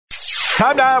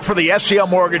Time now for the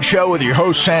SCL Mortgage Show with your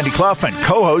host, Sandy Clough, and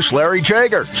co-host, Larry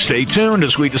Jager. Stay tuned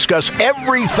as we discuss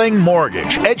everything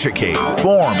mortgage. Educate,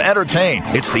 inform, entertain.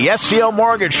 It's the SCL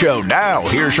Mortgage Show. Now,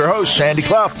 here's your host, Sandy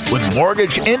Clough, with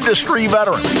mortgage industry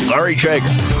veteran, Larry Jager.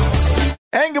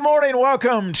 And good morning.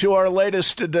 Welcome to our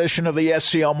latest edition of the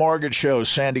SCL Mortgage Show.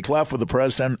 Sandy Clough with the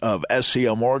president of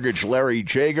SCL Mortgage, Larry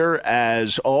Jager,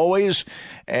 as always.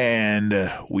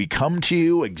 And we come to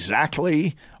you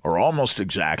exactly, or almost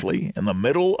exactly, in the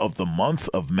middle of the month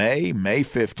of May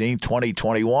 15th,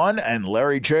 2021. And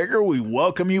Larry Jager, we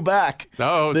welcome you back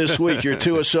this week. Your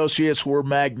two associates were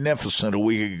magnificent a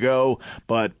week ago,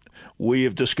 but we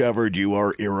have discovered you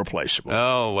are irreplaceable.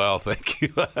 Oh, well, thank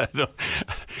you.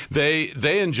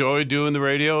 They enjoy doing the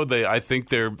radio.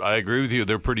 I agree with you,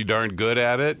 they're pretty darn good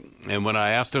at it. And when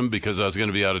I asked them, because I was going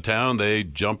to be out of town, they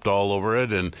jumped all over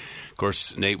it. And, of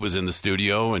course, Nate was in the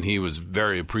studio, and he was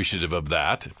very appreciative of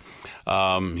that.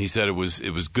 He said it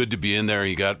was good to be in there.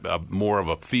 He got more of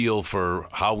a feel for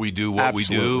how we do what we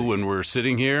do when we're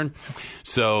sitting here.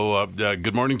 So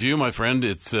good morning to you, my friend.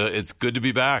 It's good to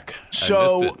be back.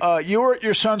 So you were at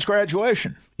your son's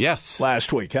graduation. Yes.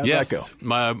 Last week. How'd that go?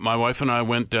 My wife and I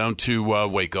went down to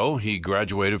Waco. He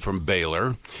graduated from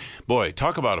Baylor. Boy,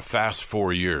 talk about a fast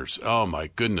 4 years. Oh, my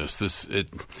goodness.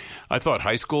 I thought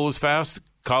high school was fast.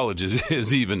 College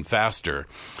is even faster.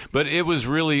 But it was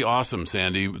really awesome,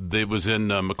 Sandy. It was in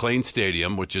McLean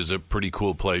Stadium, which is a pretty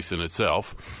cool place in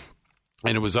itself.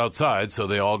 And it was outside, so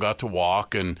they all got to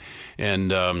walk, and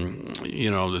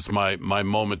this is my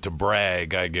moment to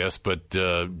brag, I guess. But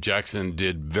Jackson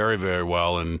did very, very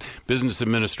well in business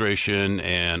administration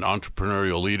and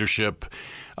entrepreneurial leadership.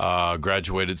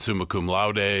 Graduated summa cum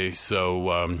laude,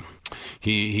 so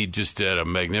he just had a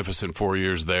magnificent 4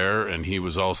 years there, and he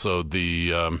was also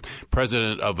the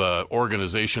president of an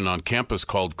organization on campus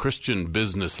called Christian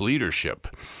Business Leadership.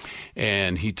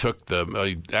 And he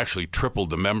actually tripled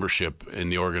the membership in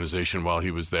the organization while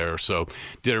he was there. So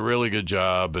did a really good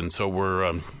job. And so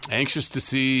we're anxious to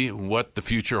see what the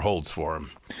future holds for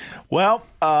him. Well,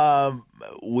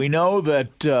 we know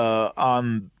that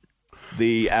on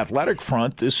the athletic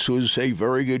front, this was a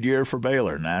very good year for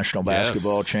Baylor, national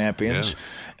basketball champions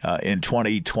in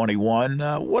 2021.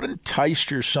 What enticed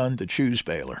your son to choose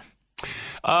Baylor?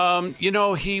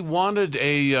 He wanted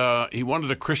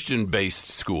a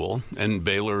Christian-based school, and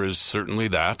Baylor is certainly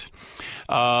that.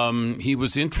 He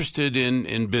was interested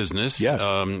in business,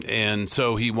 and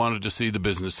so he wanted to see the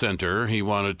business center. He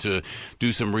wanted to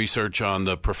do some research on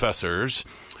the professors.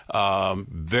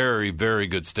 Very, very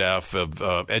good staff of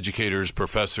educators,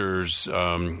 professors,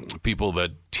 people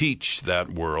that teach that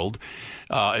world.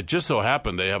 It just so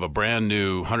happened they have a brand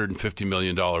new $150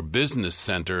 million business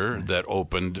center that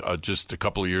opened just a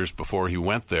couple of years before he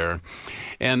went there.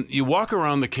 And you walk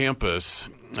around the campus.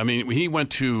 I mean, he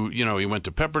went to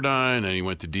Pepperdine, and he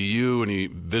went to DU, and he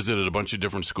visited a bunch of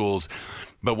different schools.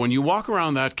 But when you walk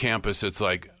around that campus, it's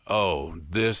like, oh,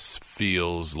 this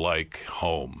feels like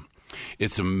home.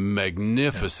 It's a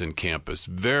magnificent campus,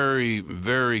 very,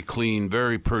 very clean,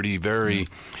 very pretty,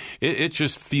 it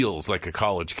just feels like a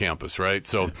college campus, right?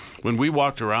 So when we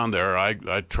walked around there, I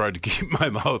tried to keep my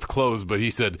mouth closed, but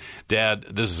he said, Dad,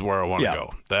 this is where I want to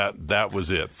go. That was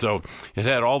it. So it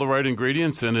had all the right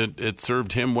ingredients, and it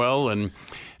served him well, and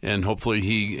hopefully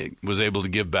he was able to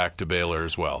give back to Baylor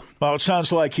as well. Well, it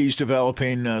sounds like he's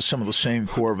developing some of the same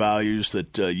core values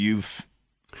that you've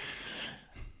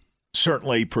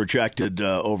certainly projected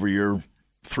over your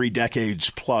 3 decades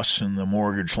plus in the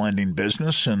mortgage lending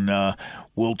business. And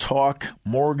we'll talk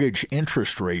mortgage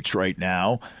interest rates right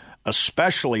now,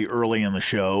 especially early in the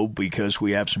show, because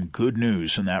we have some good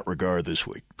news in that regard this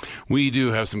week. We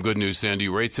do have some good news, Sandy.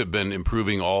 Rates have been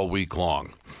improving all week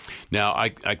long. Now,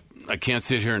 I can't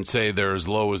sit here and say they're as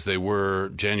low as they were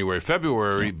January,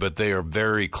 February, but they are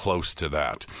very close to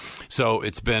that. So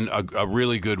it's been a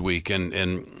really good week.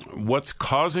 And what's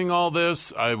causing all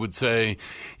this, I would say,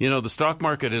 the stock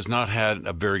market has not had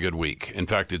a very good week. In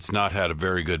fact, it's not had a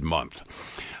very good month.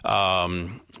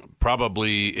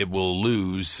 Probably it will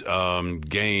lose ground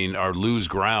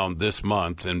this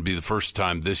month and be the first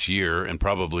time this year, and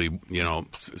probably,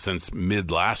 since mid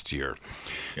last year.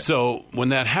 Yeah. So when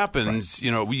that happens,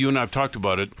 you and I have talked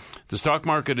about it, the stock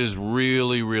market is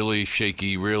really, really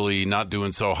shaky, really not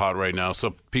doing so hot right now.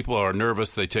 So people are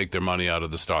nervous. They take their money out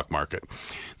of the stock market.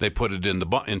 They put it into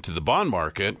the bond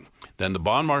market. Then the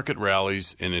bond market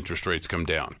rallies and interest rates come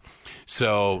down.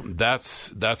 So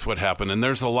that's what happened. And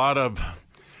there's a lot of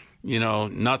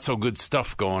not so good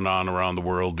stuff going on around the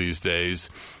world these days,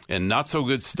 and not so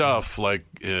good stuff like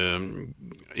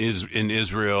is in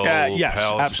Israel, yes,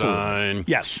 Palestine,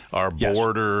 our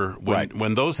border.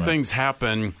 When those things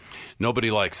happen,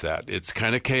 nobody likes that. It's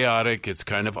kind of chaotic. It's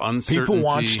kind of uncertainty. People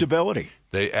want stability.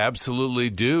 They absolutely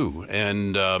do,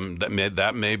 and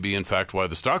that may be, in fact, why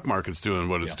the stock market's doing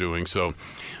what it's doing. So,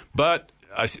 but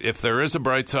if there is a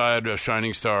bright side, a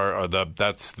shining star,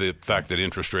 that's the fact that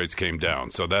interest rates came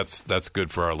down. So that's good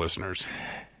for our listeners.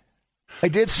 I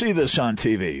did see this on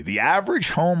TV. The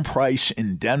average home price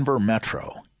in Denver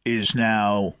Metro is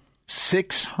now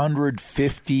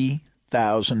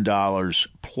 $650,000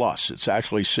 plus. It's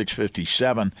actually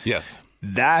 $657,000. Yes,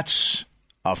 that's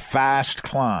a fast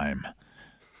climb.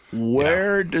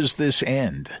 Where does this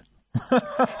end? Where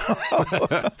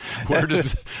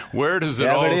does it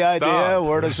all have any stop? idea?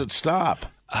 Where does it stop?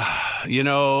 We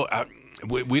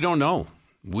don't know.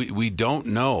 We don't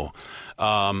know.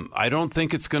 I don't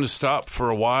think it's going to stop for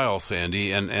a while,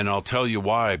 Sandy, and I'll tell you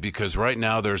why. Because right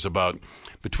now there's about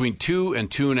between 2 and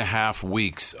 2.5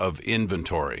 weeks of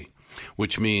inventory,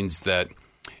 which means that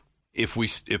if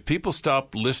people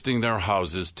stop listing their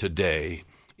houses today,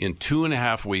 in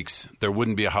 2.5 weeks there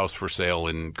wouldn't be a house for sale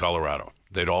in Colorado.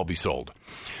 They'd all be sold.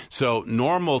 So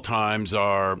normal times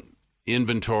are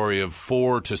inventory of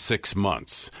 4 to 6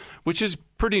 months, which is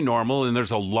pretty normal, and there's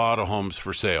a lot of homes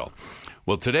for sale.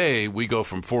 Well, today we go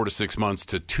from 4 to 6 months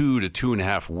to 2 to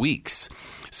 2.5 weeks.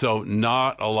 So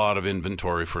not a lot of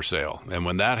inventory for sale. And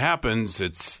when that happens,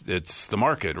 it's the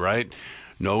market, right?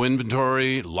 No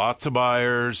inventory, lots of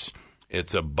buyers.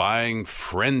 It's a buying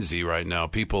frenzy right now.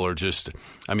 People are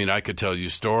I could tell you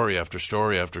story after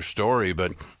story after story,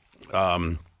 but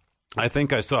I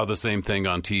think I saw the same thing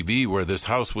on TV where this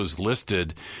house was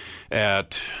listed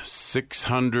at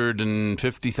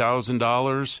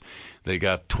 $650,000. They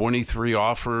got 23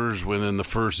 offers within the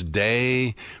first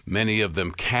day, many of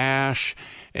them cash,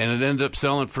 and it ended up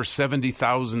selling for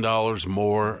 $70,000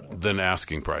 more than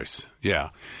asking price. Yeah.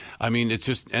 I mean, it's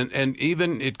just, and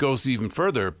even it goes even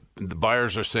further. The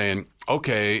buyers are saying,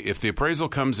 okay, if the appraisal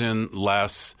comes in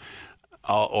less,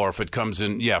 or if it comes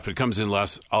in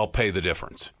less, I'll pay the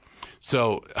difference.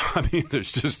 So, I mean,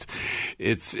 there's just,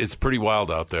 it's pretty wild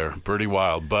out there, pretty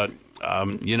wild. But,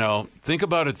 think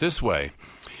about it this way.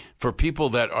 For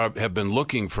people that have been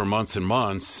looking for months and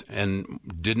months and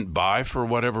didn't buy for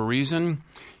whatever reason,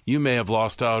 you may have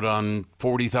lost out on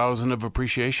 $40,000 of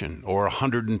appreciation or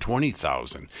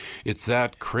 $120,000. It's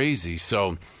that crazy.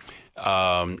 So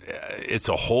it's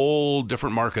a whole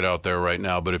different market out there right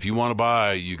now. But if you want to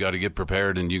buy, you got to get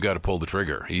prepared and you got to pull the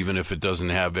trigger, even if it doesn't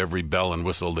have every bell and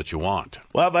whistle that you want.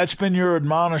 Well, that's been your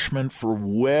admonishment for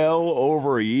well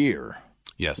over a year.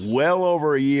 Yes. Well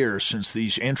over a year since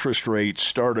these interest rates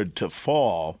started to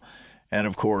fall. And,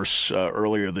 of course,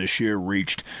 earlier this year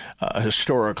reached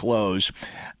historic lows.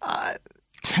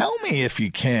 Tell me, if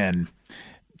you can,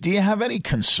 do you have any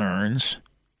concerns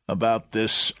about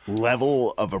this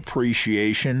level of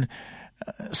appreciation?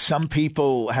 Some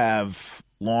people have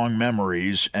long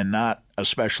memories, and not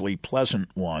especially pleasant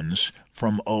ones,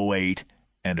 from 2008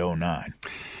 and 2009.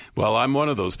 Well, I'm one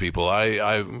of those people.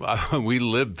 We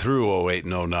lived through 2008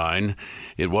 and 2009.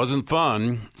 It wasn't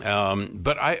fun,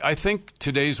 but I think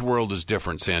today's world is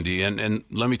different, Sandy, and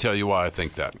let me tell you why I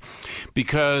think that.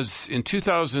 Because in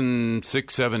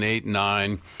 2006, 7, 8,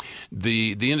 9,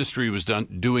 the industry was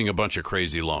doing a bunch of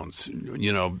crazy loans.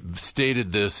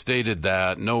 Stated this, stated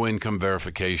that, no income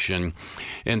verification,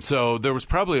 and so there was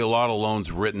probably a lot of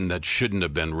loans written that shouldn't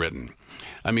have been written.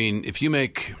 I mean, if you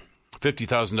make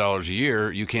 $50,000 a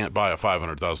year, you can't buy a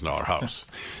 $500,000 house.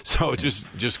 So it's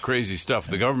just crazy stuff.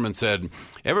 The government said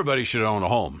everybody should own a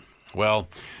home. Well,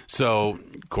 so,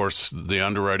 of course, the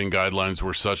underwriting guidelines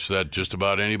were such that just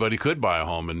about anybody could buy a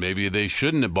home, and maybe they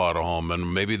shouldn't have bought a home,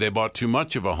 and maybe they bought too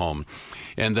much of a home.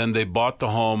 And then they bought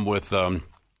the home with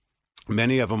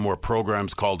many of them were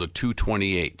programs called a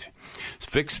 228. It's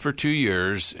fixed for 2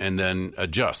 years and then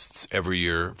adjusts every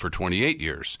year for 28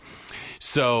 years.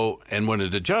 So, and when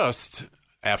it adjusts,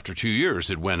 after 2 years,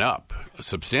 it went up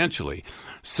substantially.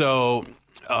 So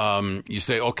you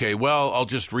say, okay, well, I'll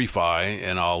just refi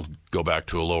and I'll go back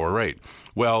to a lower rate.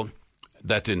 Well,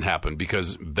 that didn't happen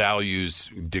because values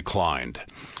declined.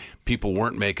 People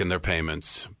weren't making their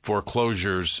payments.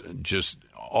 Foreclosures just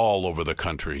all over the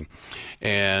country.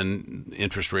 And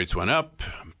interest rates went up,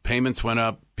 payments went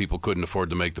up, people couldn't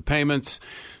afford to make the payments,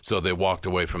 so they walked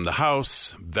away from the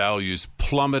house, values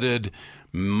plummeted,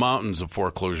 mountains of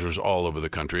foreclosures all over the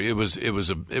country. It was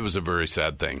a very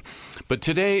sad thing. But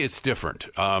today it's different.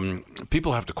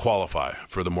 People have to qualify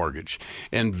for the mortgage.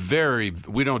 And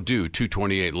we don't do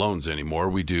 228 loans anymore.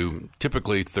 We do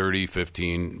typically 30,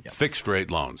 15 fixed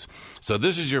rate loans. So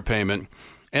this is your payment.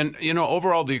 And,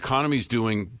 overall, the economy's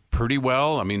doing pretty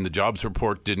well. I mean, the jobs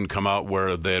report didn't come out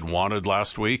where they had wanted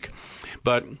last week.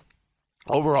 But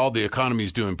overall, the economy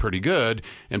is doing pretty good,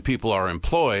 and people are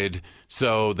employed,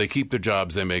 so they keep their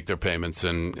jobs, they make their payments,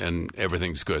 and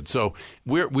everything's good. So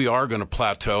we are going to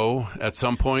plateau at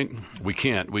some point. We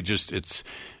can't.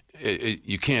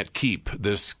 You can't keep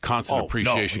this constant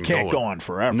appreciation going. No, it can't go on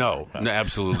forever. No,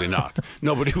 absolutely not.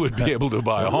 Nobody would be able to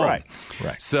buy a home.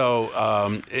 Right.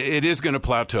 So it is going to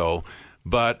plateau,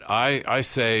 but I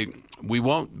say we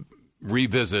won't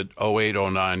revisit 08,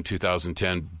 09,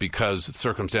 2010 because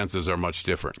circumstances are much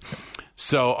different.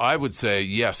 So I would say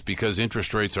yes, because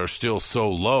interest rates are still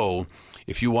so low.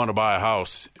 If you want to buy a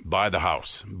house, buy the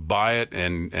house. Buy it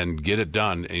and get it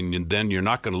done. And then you're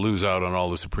not going to lose out on all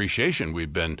this appreciation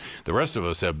the rest of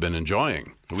us have been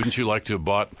enjoying. Wouldn't you like to have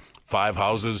bought 5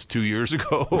 houses 2 years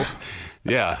ago?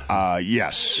 Yeah.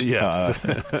 Yes. Yes.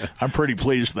 I'm pretty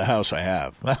pleased with the house I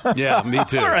have. Yeah, me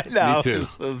too. Right now, me too.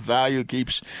 The value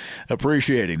keeps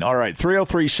appreciating. All right,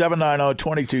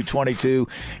 303-790-2222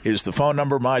 is the phone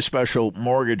number.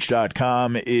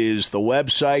 MySpecialMortgage.com is the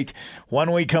website.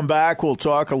 When we come back, we'll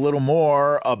talk a little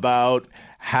more about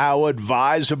how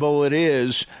advisable it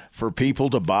is for people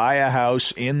to buy a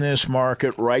house in this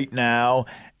market right now.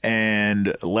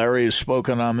 And Larry has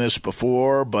spoken on this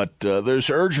before, but there's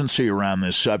urgency around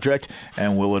this subject,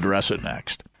 and we'll address it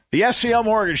next. The SCL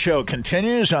Mortgage Show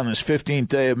continues on this 15th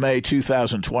day of May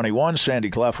 2021. Sandy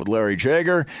Clough with Larry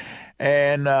Jager.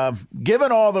 And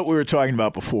given all that we were talking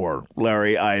about before,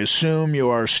 Larry, I assume you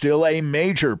are still a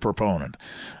major proponent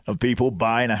of people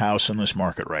buying a house in this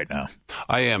market right now.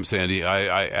 I am, Sandy.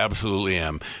 I absolutely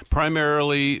am.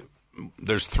 Primarily,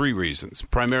 there's 3 reasons.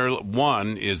 Primarily,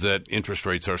 one is that interest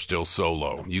rates are still so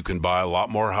low. You can buy a lot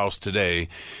more house today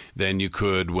than you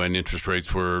could when interest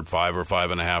rates were 5 or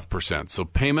 5.5%. So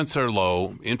payments are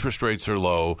low, interest rates are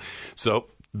low. So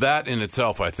that in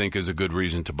itself, I think, is a good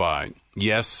reason to buy.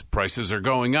 Yes, prices are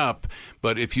going up,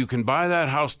 but if you can buy that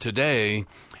house today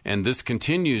and this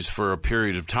continues for a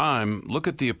period of time, look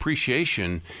at the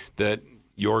appreciation that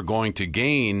you're going to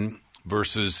gain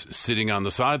versus sitting on the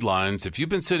sidelines. If you've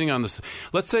been sitting on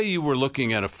let's say you were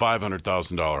looking at a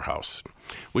 $500,000 house,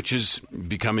 which is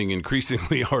becoming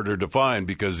increasingly harder to find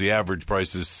because the average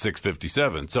price is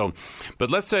 $657,000. So,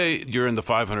 but let's say you're in the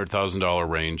 $500,000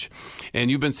 range and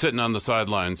you've been sitting on the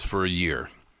sidelines for a year.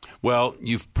 Well,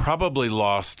 you've probably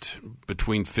lost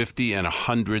between $50,000 and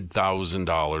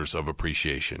 $100,000 of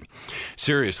appreciation.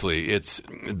 Seriously, it's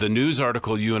the news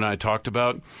article you and I talked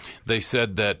about. They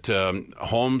said that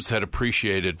homes had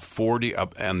appreciated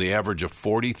on the average of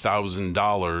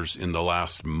 $40,000 in the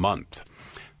last month.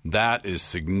 That is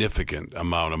significant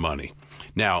amount of money.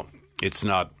 Now, it's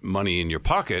not money in your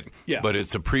pocket, but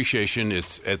it's appreciation.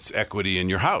 It's equity in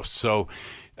your house. So.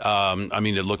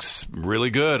 It looks really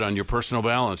good on your personal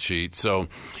balance sheet. So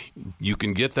you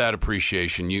can get that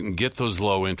appreciation. You can get those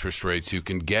low interest rates. You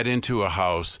can get into a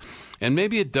house. And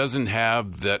maybe it doesn't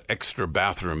have that extra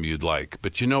bathroom you'd like.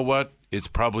 But you know what? It's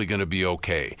probably going to be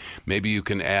okay. Maybe you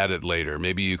can add it later.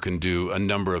 Maybe you can do a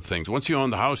number of things. Once you own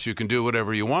the house, you can do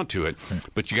whatever you want to it.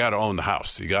 But you got to own the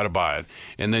house. You got to buy it.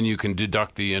 And then you can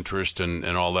deduct the interest and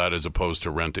all that as opposed to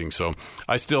renting. So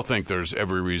I still think there's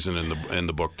every reason in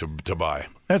the book to buy.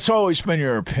 That's always been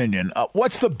your opinion.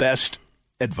 What's the best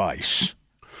advice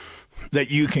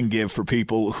that you can give for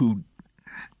people who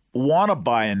want to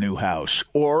buy a new house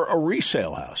or a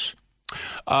resale house?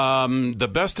 The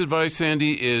best advice,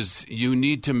 Andy, is you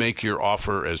need to make your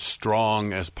offer as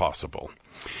strong as possible.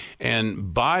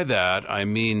 And by that, I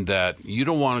mean that you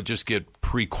don't want to just get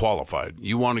pre-qualified.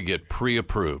 You want to get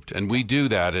pre-approved. And we do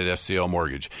that at SCL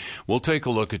Mortgage. We'll take a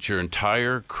look at your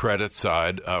entire credit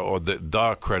side or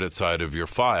the credit side of your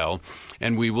file,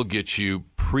 and we will get you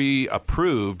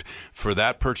pre-approved for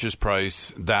that purchase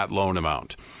price, that loan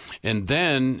amount. And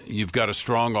then you've got a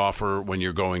strong offer when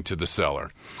you're going to the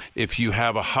seller. If you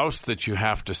have a house that you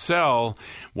have to sell,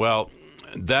 well,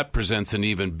 that presents an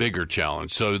even bigger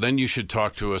challenge. So then you should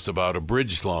talk to us about a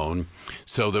bridge loan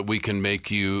so that we can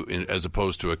make you, as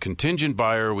opposed to a contingent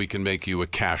buyer, we can make you a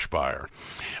cash buyer.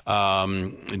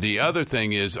 The other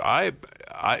thing is,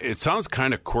 it sounds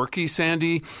kind of quirky,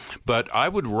 Sandy, but I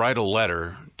would write a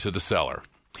letter to the seller.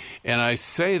 And I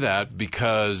say that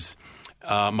because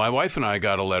my wife and I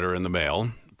got a letter in the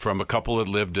mail from a couple that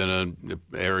lived in an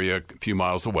area a few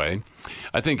miles away.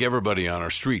 I think everybody on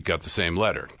our street got the same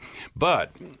letter.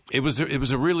 But it was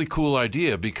a really cool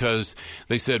idea because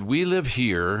they said, we live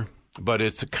here, but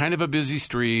it's a kind of a busy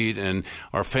street, and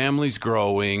our family's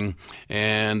growing.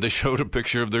 And they showed a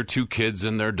picture of their 2 kids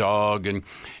and their dog,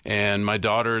 and my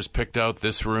daughter has picked out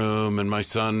this room, and my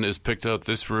son has picked out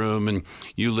this room, and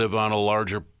you live on a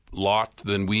larger lot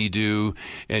than we do,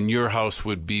 and your house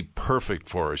would be perfect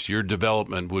for us. Your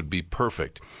development would be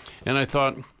perfect. And I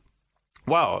thought,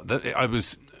 wow, it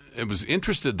was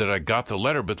interested that I got the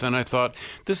letter, but then I thought,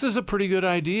 this is a pretty good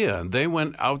idea. They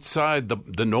went outside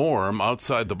the norm,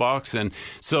 outside the box, and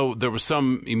so there was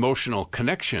some emotional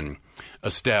connection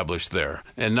established there.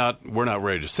 And we're not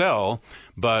ready to sell,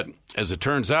 but as it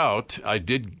turns out, I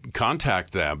did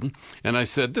contact them, and I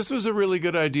said, this was a really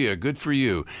good idea, good for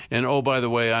you. And oh, by the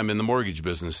way, I'm in the mortgage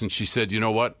business. And she said, you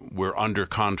know what? We're under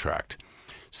contract.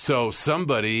 So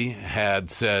somebody had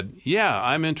said, yeah,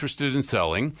 I'm interested in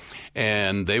selling,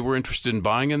 and they were interested in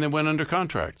buying, and they went under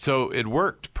contract. So it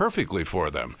worked perfectly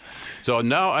for them. So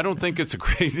now I don't think it's a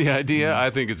crazy idea. I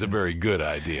think it's a very good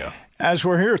idea. As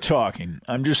we're here talking,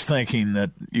 I'm just thinking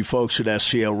that you folks at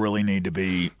SCL really need to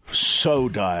be so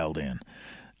dialed in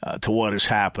to what is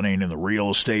happening in the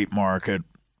real estate market,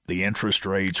 the interest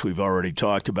rates we've already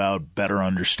talked about, better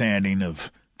understanding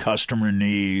of customer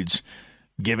needs,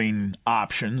 giving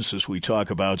options, as we talk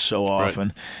about so often.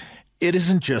 Right. It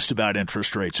isn't just about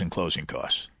interest rates and closing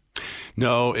costs.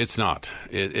 No, it's not.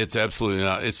 It's absolutely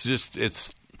not.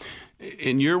 It's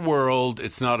in your world,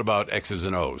 it's not about X's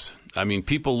and O's. I mean,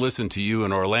 people listen to you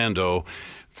in Orlando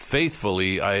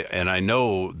faithfully, and I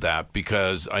know that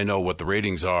because I know what the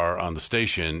ratings are on the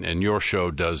station, and your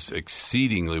show does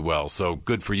exceedingly well, so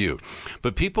good for you.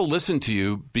 But people listen to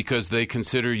you because they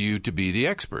consider you to be the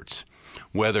experts,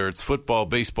 whether it's football,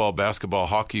 baseball, basketball,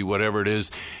 hockey, whatever it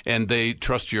is, and they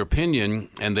trust your opinion,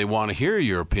 and they want to hear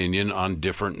your opinion on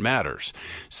different matters.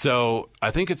 So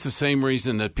I think it's the same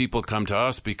reason that people come to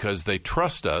us, because they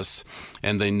trust us,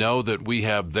 and they know that we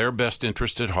have their best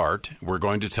interest at heart. We're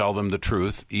going to tell them the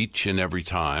truth each and every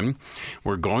time.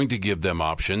 We're going to give them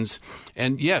options.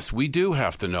 And yes, we do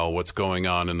have to know what's going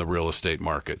on in the real estate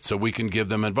market so we can give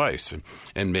them advice.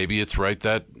 And maybe it's write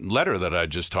that letter that I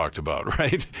just talked about,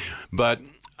 right? But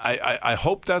I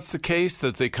hope that's the case,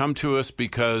 that they come to us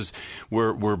because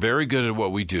we're very good at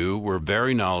what we do. We're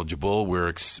very knowledgeable.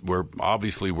 We're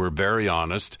very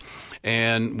honest,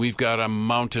 and we've got a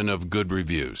mountain of good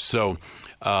reviews. So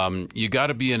you got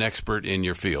to be an expert in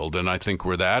your field, and I think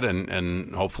we're that,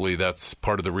 and hopefully that's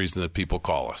part of the reason that people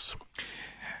call us.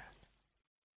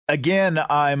 Again,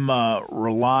 I'm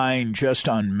relying just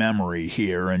on memory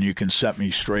here, and you can set me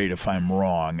straight if I'm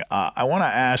wrong. I want to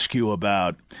ask you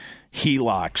about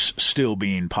HELOCs still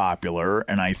being popular,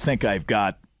 and I think I've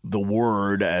got the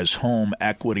word as home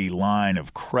equity line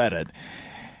of credit.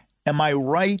 Am I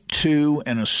right, too,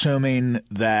 in assuming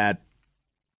that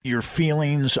your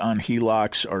feelings on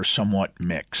HELOCs are somewhat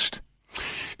mixed?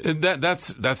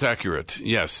 That's accurate.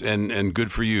 Yes, and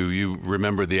good for you. You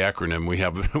remember the acronym.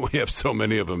 We have so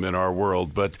many of them in our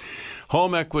world. But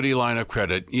home equity line of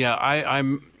credit. Yeah,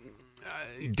 I'm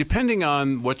depending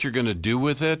on what you're going to do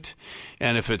with it,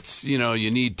 and if it's you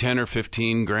need 10 or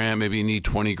 15 grand, maybe you need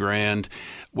 20 grand.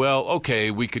 Well,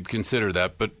 okay, we could consider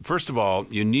that. But first of all,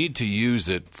 you need to use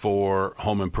it for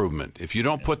home improvement. If you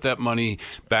don't put that money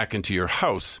back into your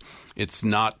house, it's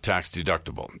not tax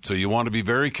deductible. So you want to be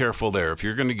very careful there. If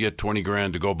you're going to get 20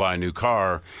 grand to go buy a new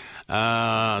car,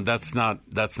 that's not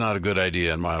a good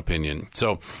idea in my opinion.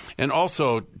 So, and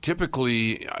also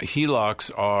typically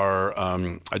HELOCs are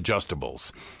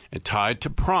adjustables tied to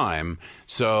prime.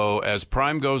 So as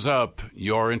prime goes up,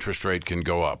 your interest rate can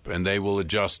go up, and they will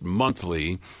adjust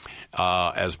monthly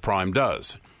as prime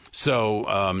does. So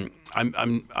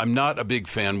I'm not a big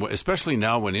fan, especially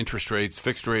now when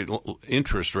fixed rate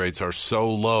interest rates are so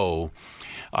low.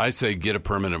 I say get a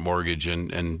permanent mortgage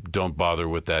and don't bother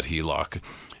with that HELOC.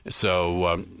 So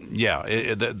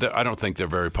I don't think they're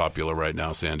very popular right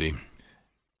now, Sandy.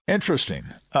 Interesting.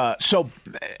 So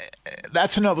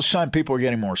that's another sign people are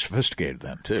getting more sophisticated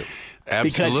then too.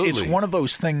 Absolutely. Because it's one of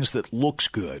those things that looks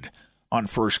good on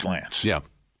first glance. Yeah.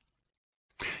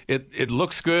 It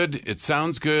looks good. It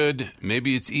sounds good.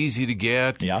 Maybe it's easy to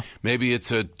get. Yeah. Maybe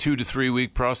it's a 2 to 3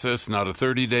 week process, not a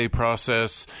 30-day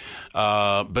process.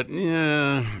 But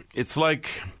it's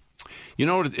like,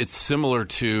 it's similar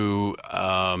to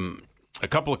a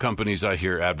couple of companies I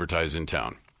hear advertise in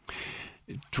town.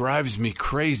 drives me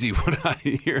crazy when I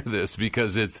hear this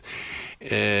because it's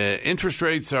interest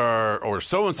rates are, or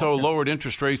so-and-so lowered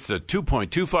interest rates to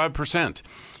 2.25%.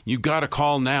 You've got to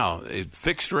call now.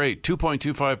 Fixed rate,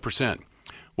 2.25%.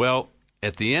 Well,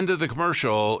 at the end of the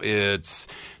commercial, it's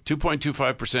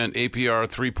 2.25% APR,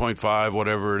 3.5,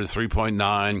 whatever it is,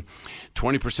 3.9,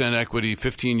 20% equity,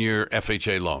 15-year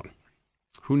FHA loan.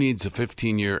 Who needs a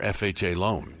 15-year FHA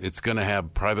loan? It's going to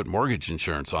have private mortgage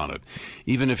insurance on it,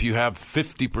 even if you have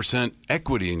 50%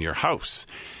 equity in your house.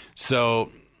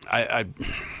 So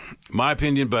my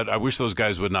opinion, but I wish those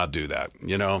guys would not do that.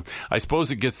 You know, I suppose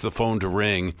it gets the phone to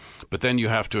ring, but then you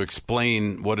have to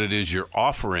explain what it is you're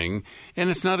offering, and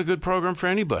it's not a good program for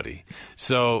anybody.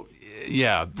 So,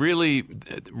 yeah, really,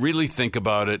 really think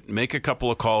about it. Make a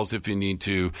couple of calls if you need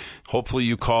to. Hopefully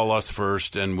you call us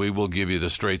first, and we will give you the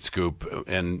straight scoop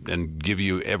and give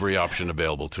you every option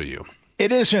available to you.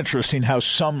 It is interesting how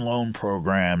some loan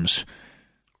programs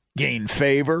gain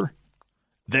favor,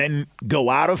 then go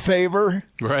out of favor,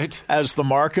 right, as the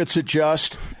markets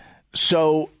adjust.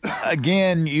 So,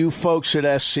 again, you folks at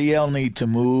SCL need to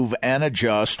move and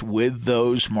adjust with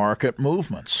those market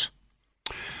movements.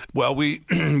 Well, we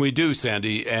do,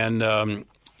 Sandy, and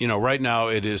right now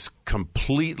it is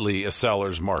completely a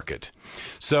seller's market.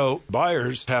 So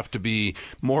buyers have to be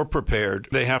more prepared.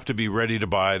 They have to be ready to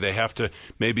buy. They have to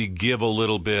maybe give a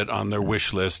little bit on their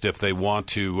wish list if they want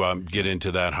to get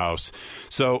into that house.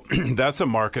 So that's a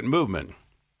market movement.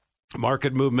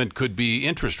 Market movement could be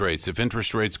interest rates. If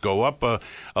interest rates go up a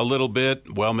little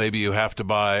bit, well, maybe you have to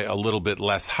buy a little bit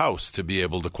less house to be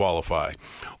able to qualify,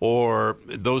 or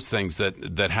those things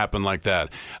that happen like that.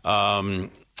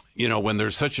 When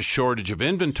there's such a shortage of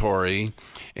inventory,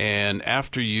 and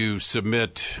after you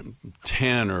submit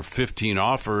 10 or 15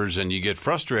 offers and you get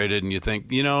frustrated and you think,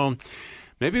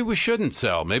 maybe we shouldn't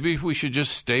sell. Maybe we should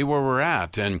just stay where we're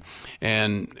at. And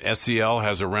SCL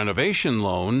has a renovation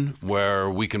loan where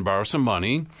we can borrow some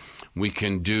money. We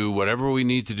can do whatever we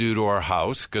need to do to our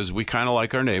house because we kind of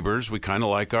like our neighbors. We kind of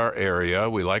like our area.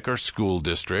 We like our school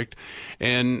district.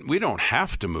 And we don't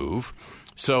have to move.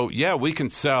 So, yeah, we can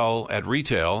sell at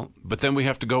retail, but then we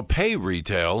have to go pay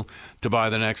retail to buy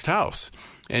the next house.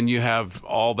 And you have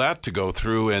all that to go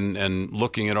through and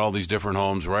looking at all these different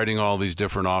homes, writing all these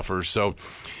different offers. So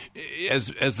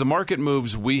as the market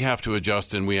moves, we have to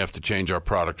adjust and we have to change our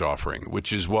product offering,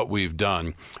 which is what we've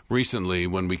done recently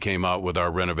when we came out with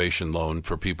our renovation loan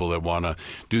for people that want to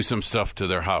do some stuff to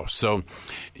their house. So,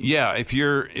 yeah, if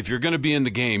you're going to be in the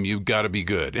game, you've got to be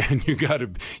good, and you got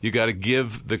to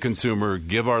give the consumer,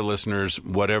 give our listeners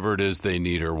whatever it is they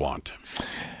need or want.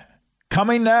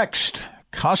 Coming next,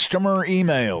 customer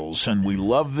emails, and we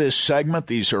love this segment.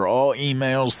 These are all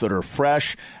emails that are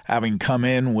fresh, having come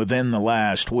in within the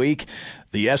last week.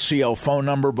 The SCL phone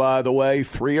number, by the way,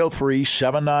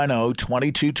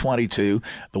 303-790-2222.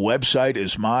 The website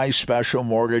is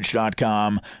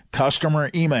myspecialmortgage.com. Customer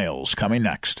emails coming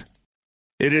next.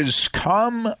 It has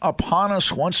come upon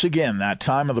us once again, that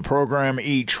time of the program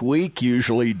each week,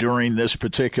 usually during this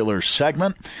particular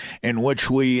segment, in which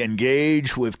we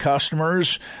engage with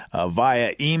customers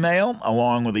via email,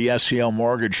 along with the SCL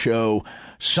Mortgage Show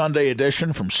Sunday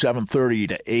edition from 7:30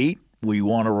 to 8. We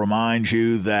want to remind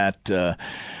you that,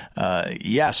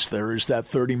 yes, there is that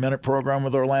 30-minute program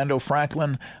with Orlando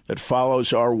Franklin that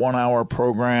follows our 1-hour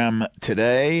program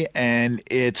today, and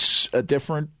it's a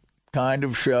different kind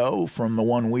of show from the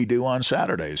one we do on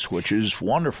Saturdays, which is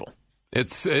wonderful.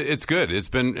 It's good. It's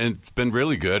been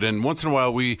really good. And once in a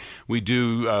while we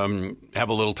do have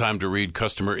a little time to read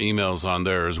customer emails on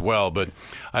there as well. But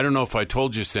I don't know if I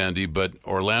told you, Sandy, but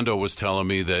Orlando was telling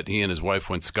me that he and his wife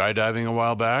went skydiving a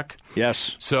while back.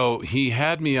 Yes. So he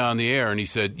had me on the air and he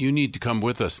said, "You need to come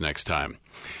with us next time."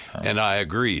 And I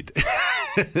agreed.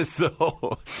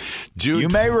 So, June. You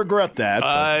may regret that.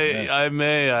 I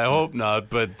may. I hope not.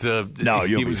 But no,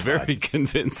 he was very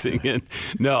convincing. And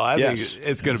I think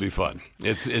it's going to be fun.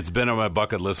 It's been on my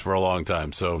bucket list for a long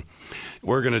time. So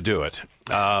we're going to do it.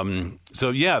 I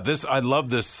love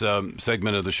this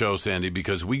segment of the show, Sandy,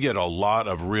 because we get a lot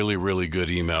of really, really good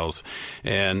emails.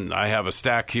 And I have a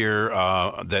stack here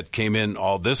that came in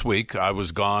all this week. I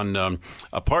was gone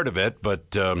a part of it,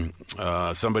 but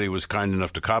somebody was kind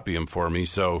enough to copy them for me.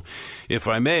 So if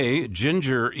I may,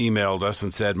 Ginger emailed us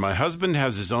and said, "My husband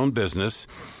has his own business,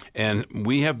 and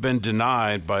we have been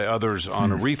denied by others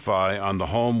on a refi on the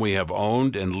home we have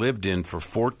owned and lived in for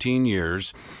 14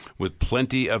 years with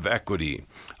plenty of equity.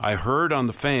 I heard on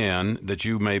the fan that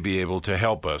you may be able to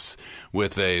help us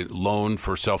with a loan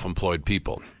for self-employed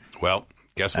people." Well,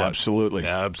 guess what?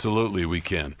 Absolutely we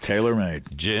can.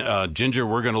 Tailor-made. Ginger,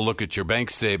 we're going to look at your bank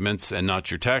statements and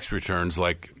not your tax returns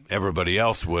like everybody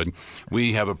else would.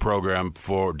 We have a program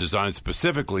designed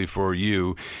specifically for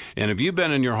you. And if you've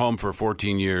been in your home for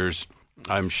 14 years,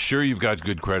 I'm sure you've got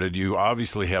good credit. You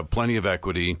obviously have plenty of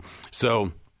equity.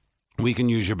 So we can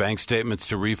use your bank statements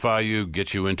to refi you,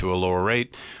 get you into a lower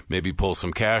rate, maybe pull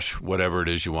some cash, whatever it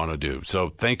is you want to do. So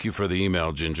thank you for the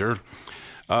email, Ginger.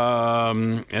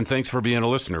 And thanks for being a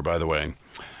listener, by the way.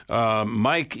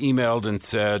 Mike emailed and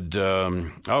said,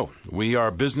 we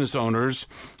are business owners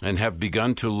and have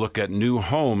begun to look at new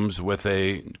homes with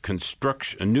a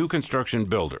new construction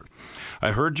builder.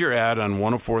 I heard your ad on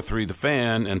 104.3 The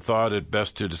Fan and thought it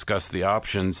best to discuss the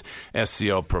options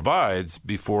SCL provides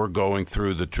before going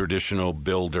through the traditional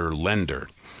builder lender.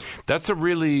 That's a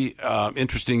really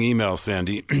interesting email,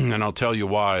 Sandy, and I'll tell you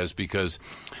why, is because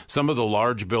some of the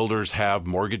large builders have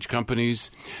mortgage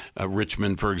companies,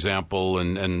 Richmond, for example,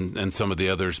 and some of the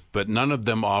others, but none of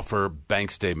them offer bank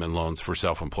statement loans for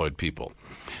self-employed people.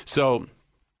 So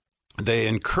they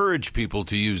encourage people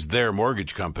to use their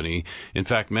mortgage company. In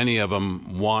fact, many of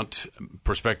them want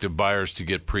prospective buyers to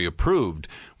get pre-approved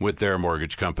with their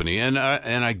mortgage company. And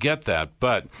I get that.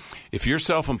 But if you're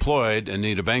self-employed and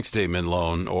need a bank statement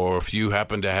loan, or if you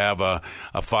happen to have a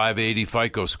 580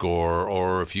 FICO score,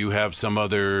 or if you have some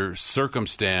other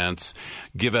circumstance,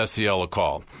 give SCL a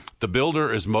call. The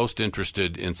builder is most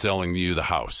interested in selling you the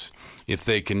house. If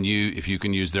you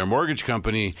can use their mortgage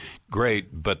company, great,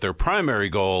 but their primary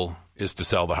goal is to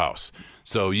sell the house.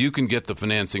 So you can get the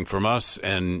financing from us,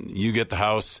 and you get the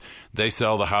house, they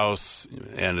sell the house,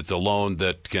 and it's a loan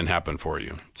that can happen for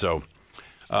you. So,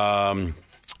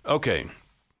 okay.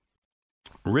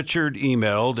 Richard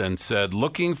emailed and said,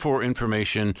 looking for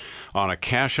information on a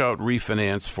cash-out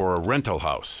refinance for a rental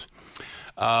house.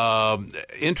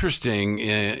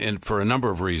 Interesting for a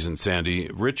number of reasons, Sandy.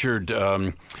 Richard,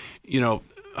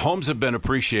 homes have been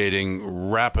appreciating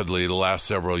rapidly the last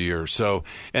several years. So,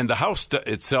 and the house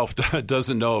itself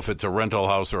doesn't know if it's a rental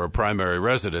house or a primary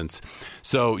residence.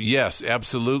 So, yes,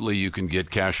 absolutely, you can get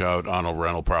cash out on a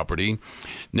rental property.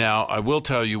 Now, I will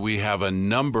tell you, we have a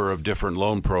number of different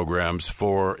loan programs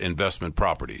for investment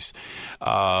properties.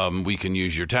 We can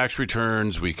use your tax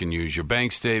returns. We can use your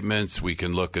bank statements. We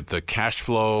can look at the cash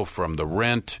flow from the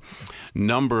rent.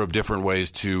 Number of different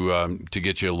ways to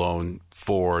get you a loan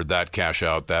for that cash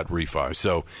out, that refi.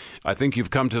 So I think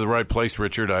you've come to the right place,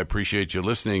 Richard. I appreciate you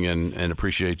listening and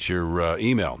appreciate your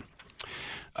email.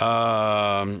 We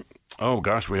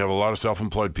have a lot of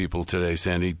self-employed people today,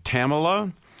 Sandy.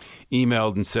 Tamala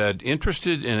emailed and said,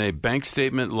 interested in a bank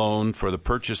statement loan for the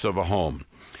purchase of a home.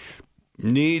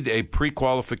 Need a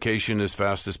pre-qualification as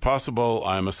fast as possible.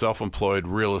 I'm a self-employed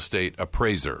real estate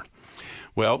appraiser.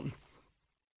 Well,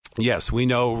 yes, we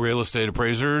know real estate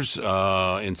appraisers,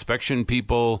 inspection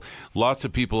people, lots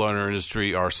of people in our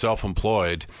industry are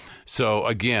self-employed. So,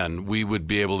 again, we would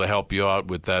be able to help you out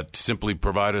with that. Simply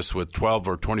provide us with 12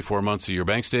 or 24 months of your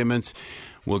bank statements.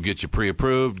 We'll get you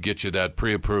pre-approved, get you that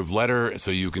pre-approved letter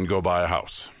so you can go buy a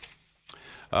house.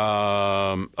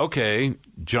 Okay,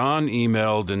 John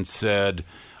emailed and said,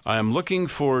 I am looking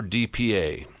for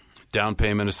DPA, down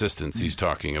payment assistance he's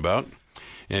talking about.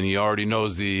 And he already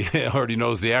knows the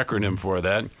acronym for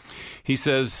that. He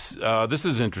says, this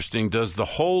is interesting. Does the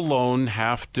whole loan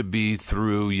have to be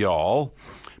through y'all?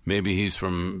 Maybe he's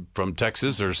from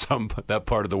Texas or that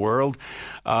part of the world.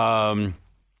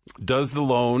 Does the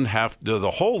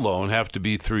whole loan have to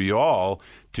be through y'all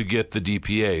to get the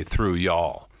DPA through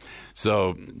y'all?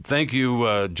 So thank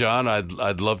you, John.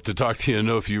 I'd love to talk to you and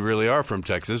know if you really are from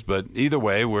Texas. But either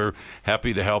way, we're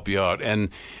happy to help you out. And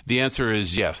the answer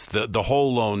is yes. The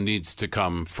whole loan needs to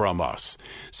come from us.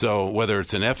 So whether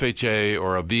it's an FHA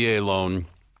or a VA loan,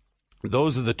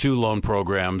 those are the two loan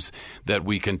programs that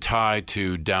we can tie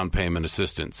to down payment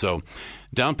assistance. So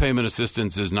down payment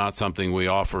assistance is not something we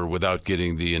offer without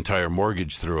getting the entire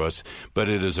mortgage through us, but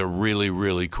it is a really,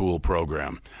 really cool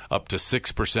program. Up to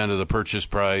 6% of the purchase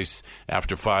price.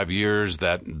 After 5 years,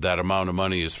 that amount of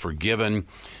money is forgiven.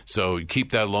 So you keep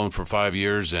that loan for 5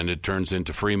 years, and it turns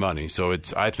into free money. So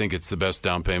I think it's the best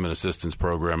down payment assistance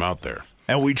program out there.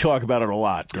 And we talk about it a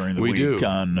lot during the week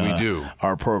on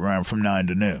our program from 9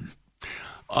 to noon.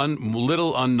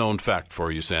 Little unknown fact for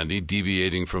you, Sandy,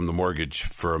 deviating from the mortgage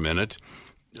for a minute.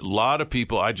 A lot of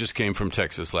people, I just came from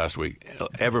Texas last week.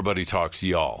 Everybody talks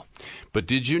y'all. But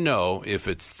did you know if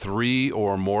it's 3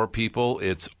 or more people,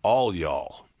 it's all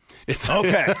y'all? It's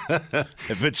okay.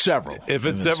 If it's several. If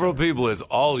it's several people, it's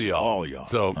all y'all. All y'all.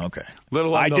 So, okay.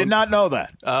 I did not know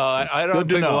that. I don't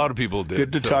think a lot of people did.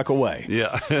 Good to tuck away.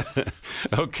 Yeah.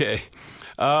 Okay.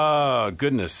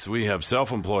 Goodness, we have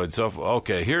self-employed.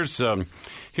 Okay, here's an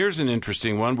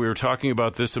interesting one. We were talking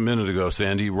about this a minute ago,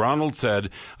 Sandy. Ronald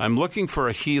said, I'm looking for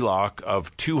a HELOC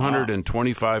of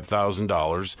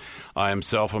 $225,000. I am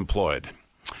self-employed.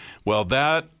 Well,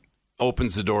 that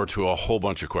opens the door to a whole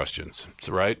bunch of questions,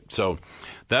 right? So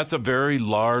that's a very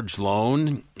large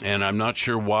loan, and I'm not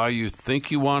sure why you think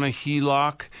you want a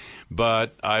HELOC,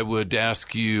 but I would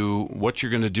ask you what you're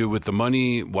going to do with the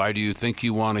money. Why do you think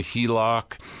you want a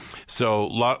HELOC? So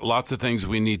lots of things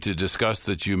we need to discuss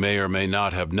that you may or may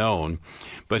not have known.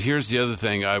 But here's the other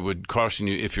thing I would caution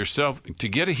you. If to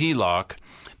get a HELOC,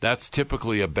 that's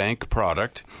typically a bank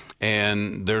product,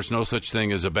 and there's no such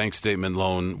thing as a bank statement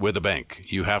loan with a bank.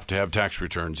 You have to have tax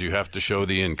returns. You have to show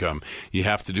the income. You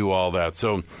have to do all that.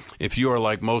 So if you are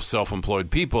like most self-employed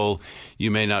people,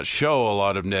 you may not show a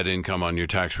lot of net income on your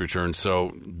tax return.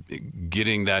 So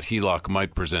getting that HELOC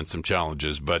might present some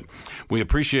challenges. But we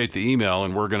appreciate the email,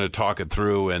 and we're going to talk it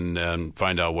through and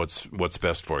find out what's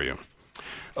best for you.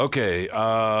 Okay,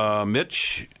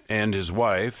 Mitch and his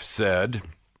wife said,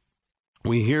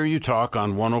 we hear you talk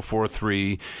on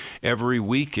 104.3 every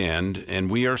weekend, and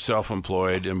we are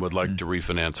self-employed and would like to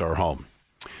refinance our home.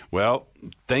 Well,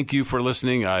 thank you for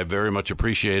listening. I very much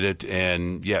appreciate it.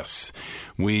 And yes,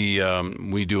 we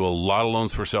do a lot of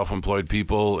loans for self-employed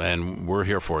people, and we're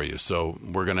here for you. So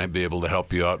we're going to be able to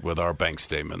help you out with our bank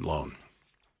statement loan.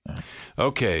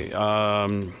 Okay.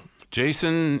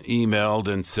 Jason emailed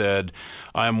and said,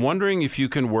 I'm wondering if you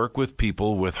can work with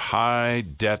people with high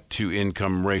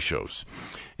debt-to-income ratios.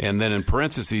 And then in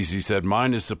parentheses, he said,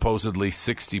 mine is supposedly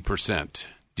 60%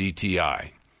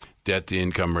 DTI,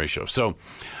 debt-to-income ratio. So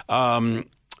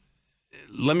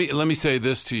let me say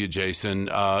this to you, Jason.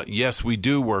 Yes, we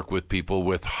do work with people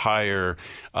with higher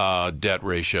debt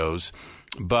ratios.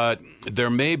 But there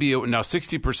may be now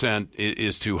 60%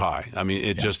 is too high. I mean,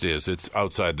 it just is. It's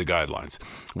outside the guidelines.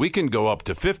 We can go up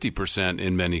to 50%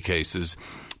 in many cases.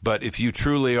 But if you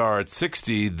truly are at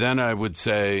 60, then I would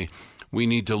say we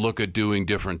need to look at doing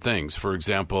different things. For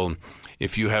example,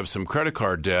 if you have some credit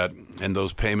card debt and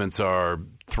those payments are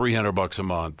 $300 a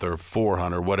month or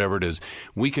 $400, whatever it is,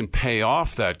 we can pay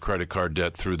off that credit card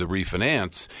debt through the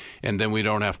refinance, and then we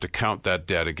don't have to count that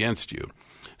debt against you.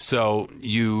 So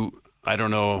I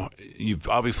don't know, you've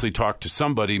obviously talked to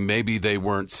somebody, maybe they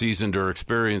weren't seasoned or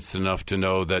experienced enough to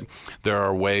know that there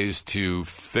are ways to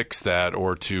fix that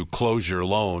or to close your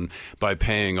loan by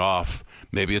paying off.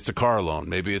 Maybe it's a car loan,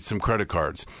 maybe it's some credit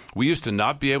cards. We used to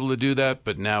not be able to do that,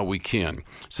 but now we can.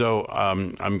 So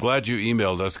I'm glad you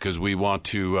emailed us because we want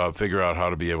to figure out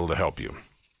how to be able to help you.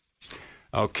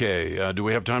 Okay, do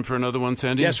we have time for another one,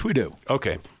 Sandy? Yes, we do.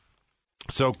 Okay.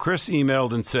 So Chris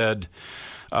emailed and said,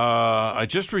 I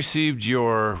just received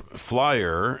your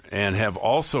flyer and have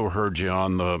also heard you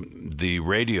on the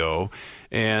radio,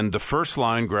 and the first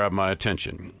line grabbed my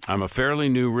attention. I'm a fairly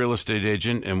new real estate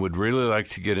agent and would really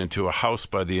like to get into a house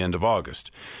by the end of August.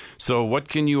 So what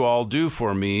can you all do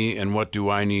for me, and what do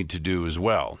I need to do as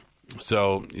well?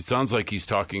 So it sounds like he's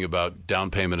talking about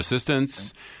down payment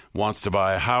assistance, wants to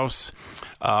buy a house.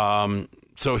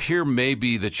 So here may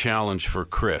be the challenge for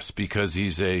Chris because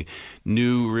he's a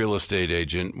new real estate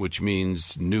agent, which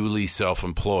means newly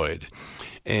self-employed.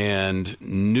 And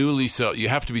you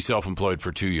have to be self-employed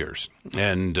for 2 years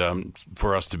and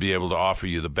for us to be able to offer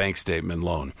you the bank statement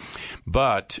loan.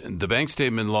 But the bank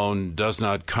statement loan does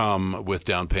not come with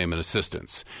down payment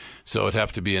assistance. So it'd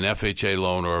have to be an FHA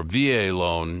loan or a VA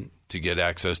loan to get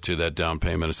access to that down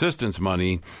payment assistance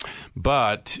money,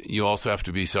 but you also have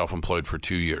to be self-employed for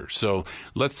 2 years. So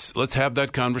let's have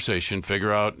that conversation,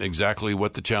 figure out exactly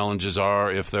what the challenges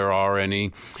are, if there are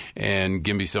any, and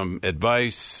give me some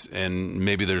advice, and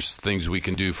maybe there's things we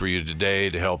can do for you today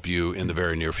to help you in the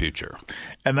very near future.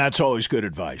 And that's always good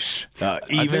advice,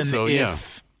 even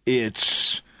if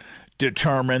it's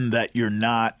determined that you're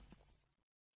not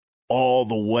all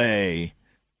the way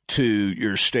to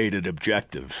your stated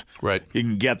objective. Right. You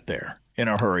can get there in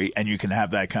a hurry, and you can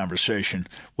have that conversation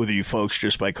with you folks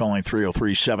just by calling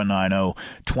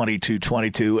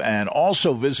 303-790-2222 and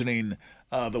also visiting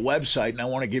the website. And I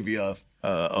want to give you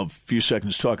a few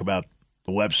seconds to talk about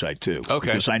the website, too.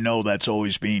 Okay. Because I know that's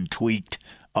always being tweaked,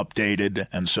 updated,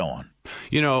 and so on.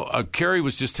 You know, Carrie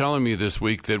was just telling me this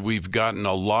week that we've gotten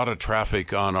a lot of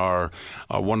traffic on our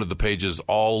one of the pages,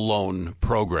 all loan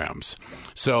programs.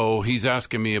 So he's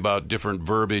asking me about different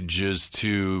verbiages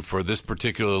for this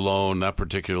particular loan, that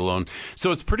particular loan.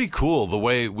 So it's pretty cool the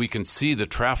way we can see the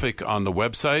traffic on the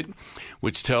website,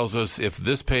 which tells us if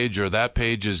this page or that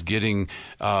page is getting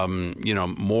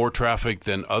more traffic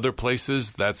than other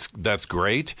places. That's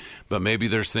great, but maybe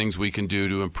there's things we can do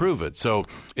to improve it. So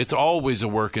it's always a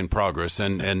work in progress. progress,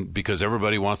 and because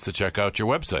everybody wants to check out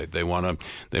your website. They want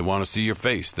to see your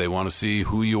face. They want to see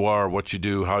who you are, what you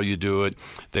do, how you do it.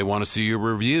 They want to see your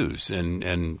reviews.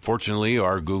 And fortunately,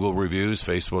 our Google reviews,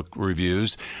 Facebook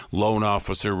reviews, loan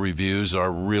officer reviews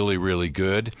are really, really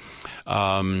good.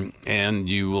 And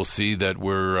you will see that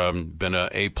we're been a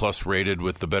A+ rated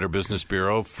with the Better Business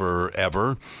Bureau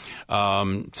forever.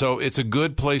 So it's a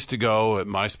good place to go at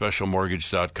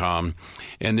myspecialmortgage.com.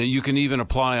 And then you can even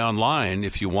apply online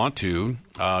if you want to.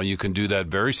 You can do that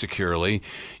very securely.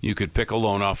 You could pick a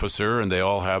loan officer, and they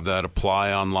all have that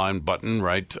apply online button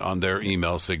right on their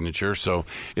email signature. So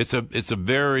it's a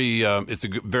very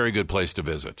good place to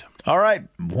visit. All right.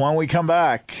 When we come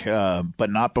back, but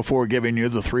not before giving you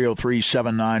the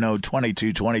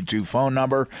 303-790-2222 phone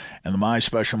number and the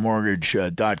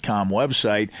myspecialmortgage.com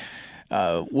website,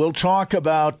 we'll talk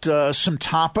about some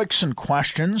topics and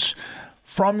questions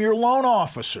from your loan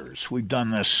officers. We've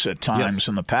done this at times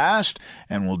in the past,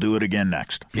 and we'll do it again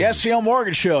next. The SCL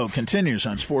Mortgage Show continues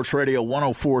on Sports Radio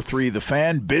 104.3 The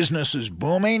Fan. Business is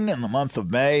booming in the month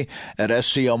of May at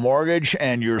SCL Mortgage,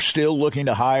 and you're still looking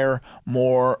to hire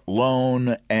more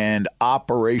loan and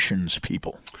operations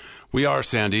people. We are,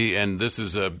 Sandy, and this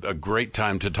is a great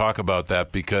time to talk about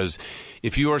that, because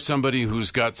if you are somebody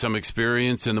who's got some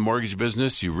experience in the mortgage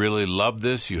business, you really love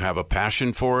this, you have a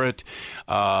passion for it,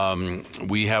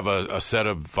 we have a set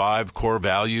of 5 core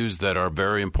values that are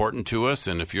very important to us,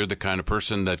 and if you're the kind of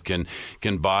person that can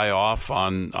buy off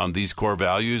on these core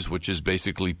values, which is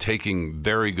basically taking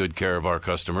very good care of our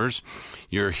customers,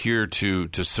 you're here to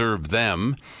serve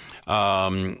them.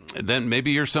 Then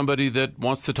maybe you're somebody that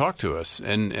wants to talk to us.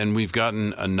 And we've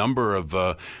gotten a number of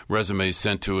resumes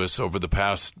sent to us over the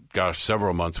past,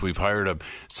 several months. We've hired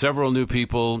several new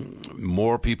people,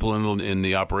 more people in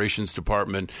the operations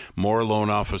department, more loan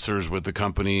officers with the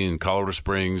company in Colorado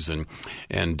Springs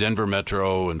and Denver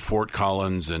Metro and Fort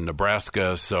Collins and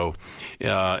Nebraska. So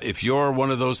if you're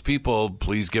one of those people,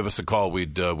 please give us a call.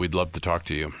 We'd love to talk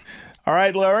to you. All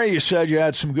right, Larry, you said you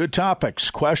had some good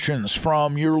topics, questions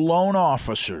from your loan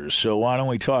officers. So why don't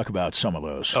we talk about some of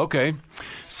those? Okay.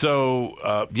 So,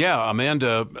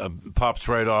 Amanda pops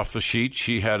right off the sheet.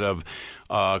 She had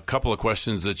a couple of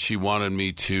questions that she wanted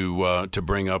me to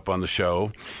bring up on the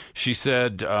show. She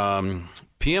said,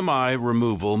 PMI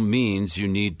removal means you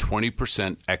need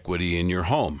 20% equity in your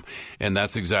home. And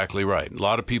that's exactly right. A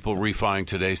lot of people refining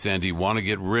today, Sandy, want to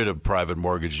get rid of private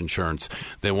mortgage insurance.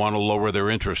 They want to lower their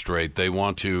interest rate. They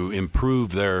want to improve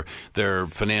their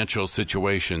financial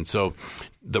situation. So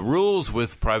the rules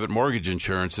with private mortgage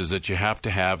insurance is that you have to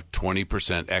have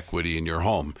 20% equity in your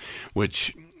home,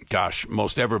 which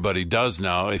most everybody does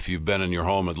now if you've been in your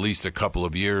home at least a couple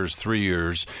of years, 3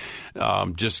 years,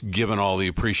 just given all the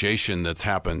appreciation that's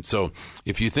happened. So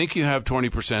if you think you have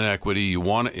 20% equity,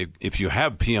 if you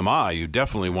have PMI, you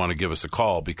definitely want to give us a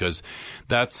call, because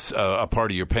that's a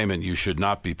part of your payment you should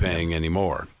not be paying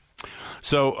anymore.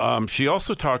 So she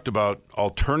also talked about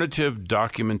alternative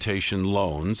documentation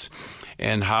loans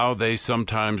and how they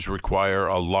sometimes require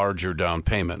a larger down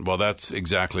payment. Well, that's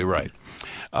exactly right.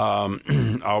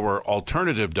 Our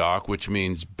alternative doc, which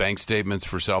means bank statements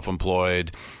for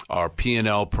self-employed, our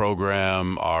P&L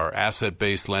program, our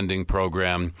asset-based lending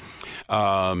program,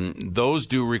 those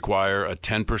do require a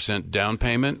 10% down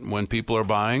payment when people are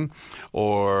buying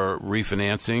or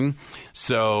refinancing.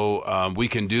 So we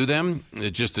can do them.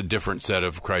 It's just a different set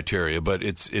of criteria, but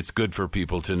it's good for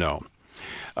people to know.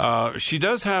 She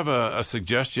does have a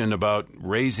suggestion about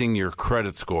raising your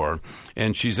credit score,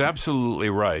 and she's absolutely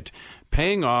right.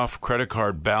 Paying off credit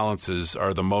card balances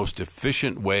are the most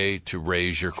efficient way to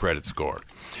raise your credit score.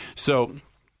 So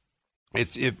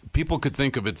if people could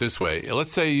think of it this way,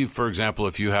 let's say, for example,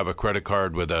 if you have a credit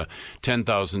card with a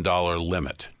 $10,000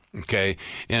 limit, okay,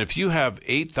 and if you have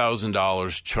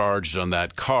 $8,000 charged on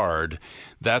that card,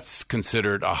 that's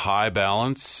considered a high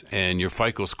balance, and your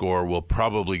FICO score will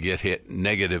probably get hit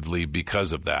negatively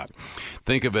because of that.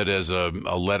 Think of it as a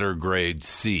letter grade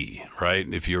C, right,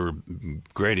 if you're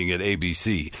grading it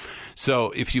ABC. So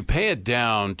if you pay it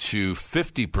down to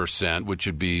 50%, which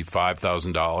would be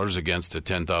 $5,000 against a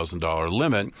 $10,000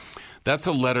 limit, that's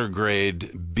a letter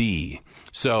grade B.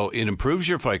 So it improves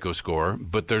your FICO score,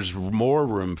 but there's more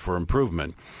room for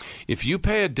improvement. If you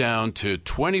pay it down to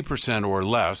 20% or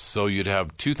less, so you'd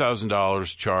have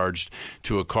 $2,000 charged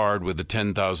to a card with a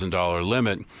 $10,000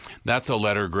 limit, that's a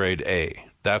letter grade A.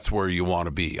 that's where you want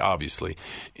to be, obviously.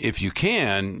 If you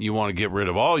can, you want to get rid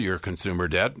of all your consumer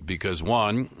debt because,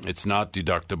 one, it's not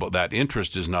deductible. That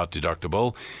interest is not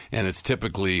deductible, and it's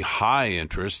typically high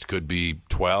interest, could be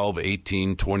 12,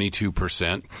 18,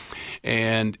 22%.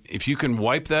 And if you can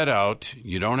wipe that out,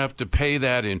 you don't have to pay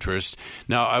that interest.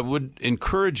 Now, I would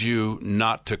encourage you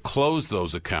not to close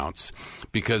those accounts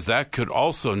because that could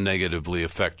also negatively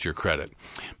affect your credit.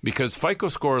 Because FICO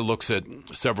score looks at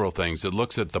several things. It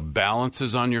looks at the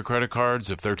balances on your credit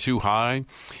cards. If they're too high,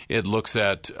 it looks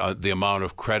at the amount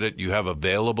of credit you have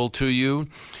available to you.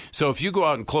 So if you go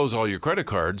out and close all your credit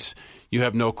cards, you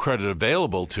have no credit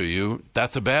available to you,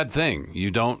 that's a bad thing.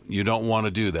 You don't want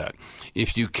to do that.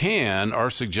 If you can, our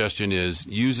suggestion is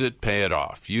use it, pay it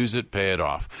off. Use it, pay it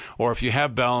off. Or if you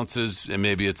have balances, and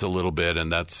maybe it's a little bit, and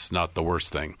that's not the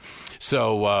worst thing.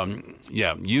 So,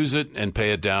 use it and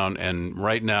pay it down. And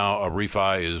right now, a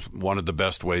refi is one of the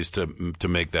best ways to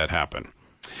make that happen.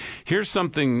 Here's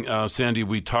something, Sandy,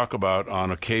 we talk about on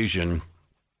occasion.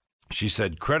 She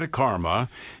said, Credit Karma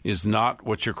is not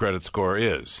what your credit score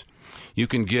is. You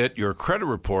can get your credit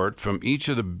report from each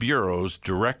of the bureaus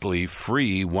directly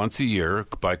free once a year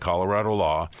by Colorado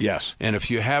law. Yes. And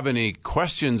if you have any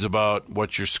questions about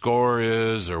what your score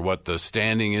is or what the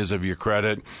standing is of your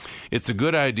credit, it's a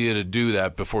good idea to do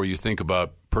that before you think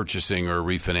about purchasing or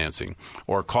refinancing.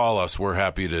 Or call us. We're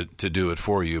happy to do it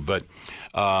for you. But,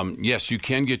 yes, you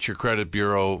can get your credit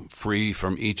bureau free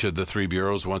from each of the three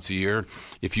bureaus once a year.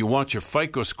 If you want your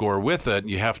FICO score with it,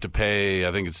 you have to pay,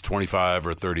 I think it's $25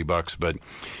 or $30. But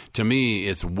to me,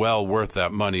 it's well worth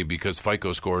that money because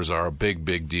FICO scores are a big,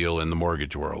 big deal in the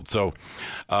mortgage world. So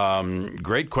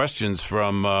great questions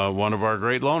from one of our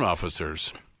great loan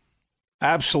officers.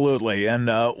 Absolutely.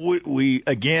 And we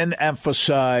again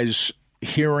emphasize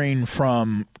hearing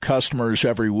from customers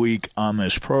every week on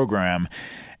this program.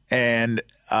 And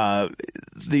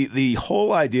the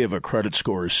whole idea of a credit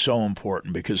score is so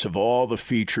important because of all the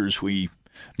features we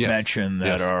mentioned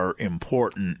that are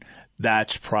important.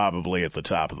 That's probably at the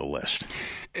top of the list.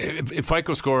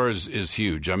 FICO score is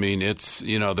huge. I mean, it's,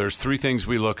 there's three things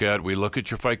we look at. We look at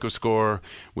your FICO score.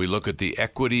 We look at the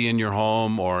equity in your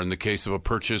home, or in the case of a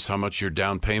purchase, how much your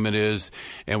down payment is.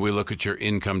 And we look at your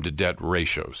income to debt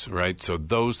ratios, right? So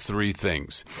those three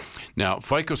things. Now,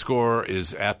 FICO score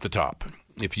is at the top.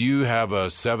 If you have a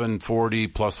 740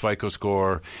 plus FICO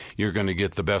score, you're going to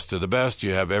get the best of the best.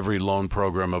 You have every loan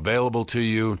program available to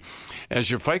you.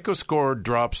 As your FICO score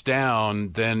drops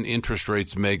down, then interest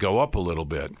rates may go up a little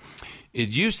bit. It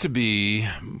used to be,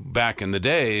 back in the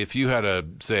day, if you had a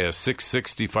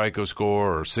 660 FICO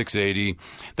score or 680,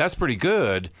 that's pretty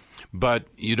good, but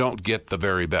you don't get the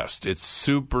very best. It's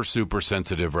super, super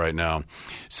sensitive right now.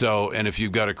 So, and if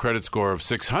you've got a credit score of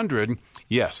 600,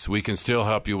 yes, we can still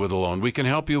help you with a loan. We can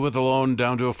help you with a loan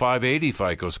down to a 580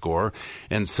 FICO score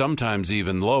and sometimes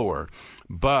even lower.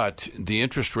 But the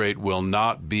interest rate will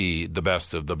not be the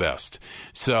best of the best.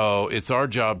 So it's our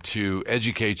job to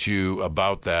educate you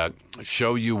about that,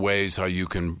 show you ways how you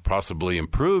can possibly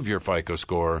improve your FICO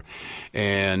score,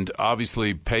 and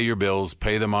obviously pay your bills,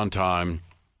 pay them on time.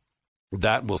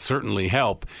 That will certainly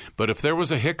help. But if there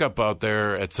was a hiccup out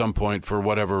there at some point for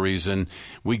whatever reason,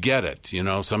 we get it.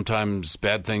 Sometimes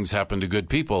bad things happen to good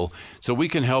people. So we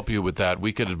can help you with that.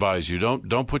 We could advise you.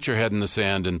 Don't put your head in the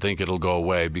sand and think it'll go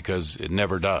away because it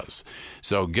never does.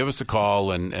 So give us a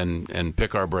call and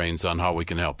pick our brains on how we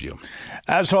can help you.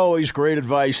 As always, great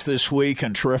advice this week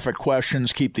and terrific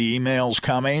questions. Keep the emails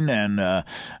coming. And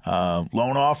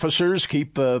loan officers,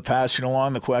 keep passing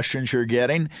along the questions you're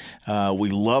getting. We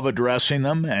love addressing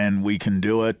them, and we can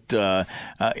do it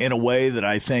in a way that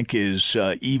I think is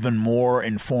even more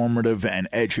informative and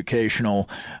educational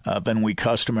than we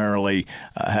customarily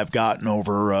have gotten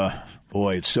over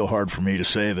boy, it's still hard for me to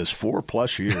say this,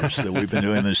 4+ years that we've been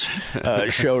doing this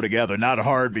show together. Not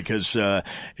hard because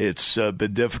it's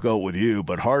been difficult with you,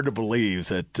 but hard to believe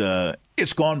that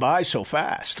it's gone by so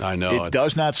fast. I know. It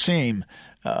does not seem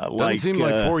like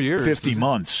 4 years, 50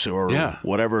 months or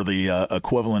whatever the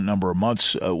equivalent number of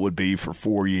months would be for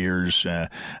 4 years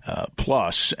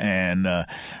plus. And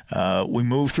we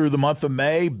move through the month of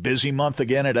May, busy month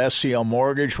again at SCL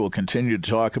Mortgage. We'll continue to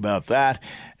talk about that.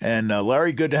 And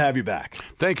Larry, good to have you back.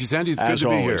 Thank you, Sandy. It's good to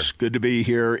be here. Good to be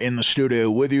here in the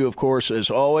studio with you, of course, as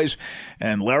always.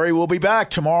 And Larry will be back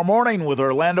tomorrow morning with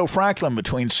Orlando Franklin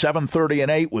between 7:30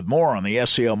 and 8 with more on the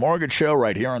SCL Mortgage Show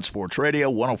right here on Sports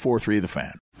Radio 104.3 The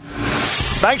Fan.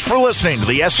 Thanks for listening to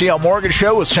the SCL Mortgage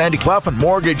Show with Sandy Clough and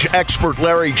mortgage expert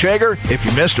Larry Jager. If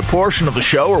you missed a portion of the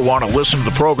show or want to listen to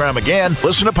the program again,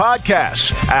 listen to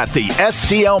podcasts at the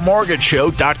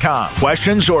sclmortgageshow.com.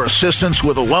 Questions or assistance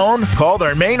with a loan? Call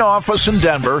their main office in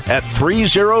Denver at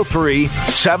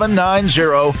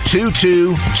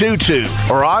 303-790-2222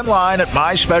 or online at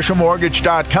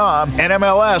myspecialmortgage.com,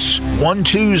 NMLS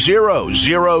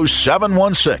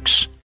 1200716.